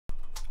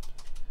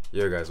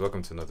Yo guys,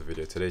 welcome to another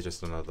video. Today's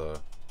just another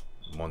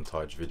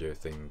montage video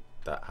thing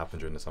that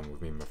happened during the summer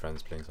with me and my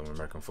friends playing some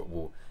American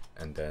football,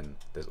 and then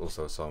there's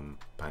also some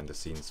behind the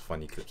scenes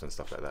funny clips and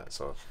stuff like that.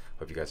 So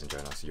hope you guys enjoy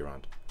and I'll see you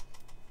around.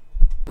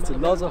 To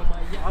Loza,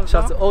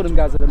 shout out to all them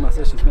guys that did my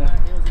sessions, man.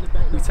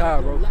 We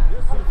tired, bro.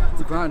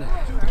 We grinding.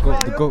 The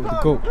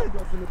GOAT.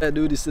 I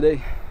do this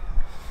today.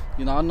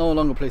 You know, I no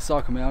longer play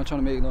soccer, man. I'm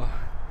trying to make a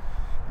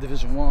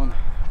Division 1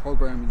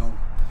 program, you know.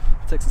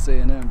 Texas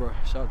A&M, bro.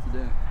 Shout out to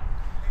them.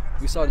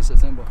 We started in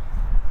September.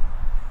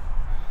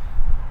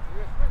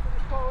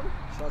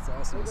 Shout out to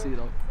Awesome FC,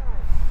 though.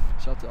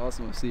 Shout out to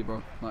Awesome FC,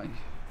 bro. Like,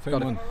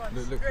 look.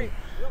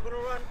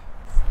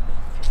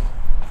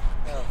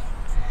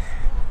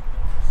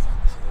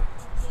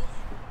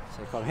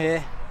 So from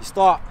here, you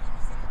start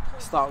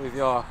with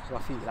your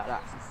feet like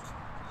that.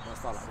 You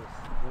start like this.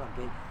 You're not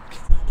gay.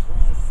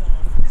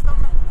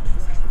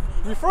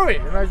 You throw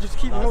it and I just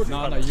keep holding.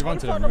 No, you run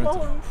to them. You run to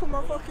them. Put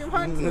my fucking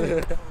hand to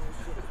it.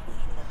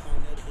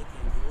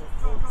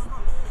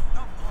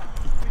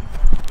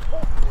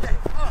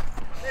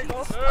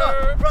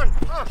 Run!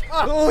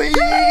 Go again.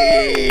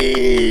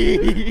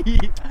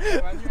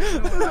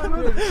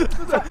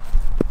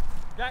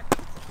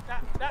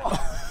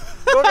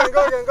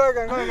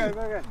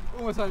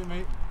 Almost had it,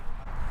 mate.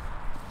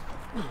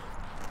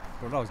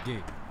 Bro, that was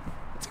gay.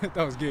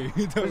 That was gay.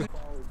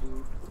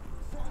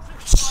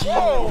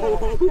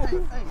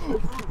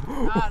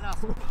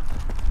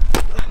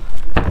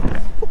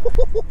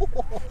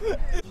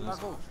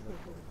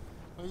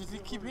 You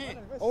keep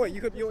hitting. Oh wait,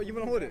 you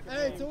wanna hold it?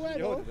 Hey, it's alright,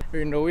 bro.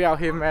 You know we out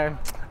here, man.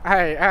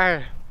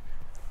 Hey.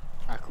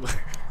 Cool.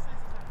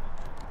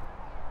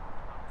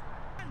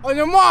 On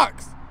your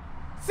marks,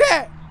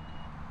 set,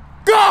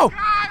 go!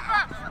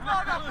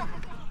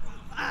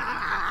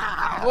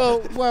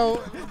 Well.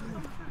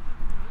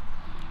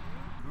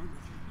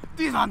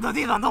 These ones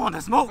don't want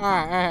to smoke.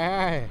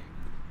 Hey.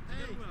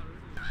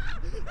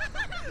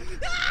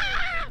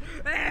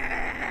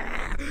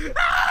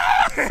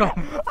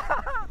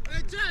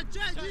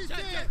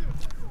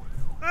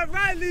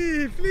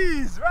 Riley,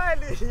 please,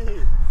 Riley,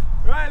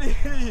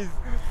 please.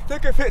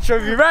 Take a picture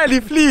of me.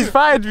 Riley, please,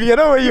 find me. I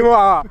know where you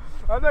are.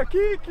 I'm like,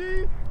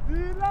 Kiki, do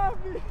you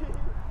love me?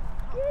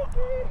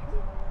 Kiki.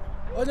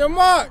 On your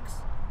marks,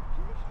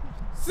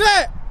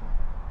 set,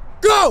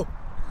 go!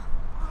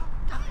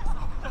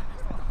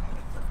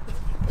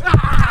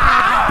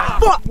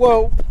 Fuck!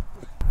 Whoa.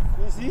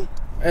 You see?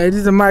 Hey,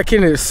 this is a mic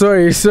in it.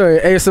 Sorry.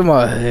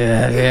 ASMR.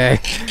 Yeah.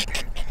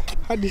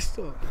 How do you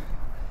stop?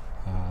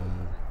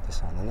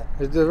 This one, isn't it?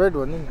 It's the red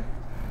one, isn't it?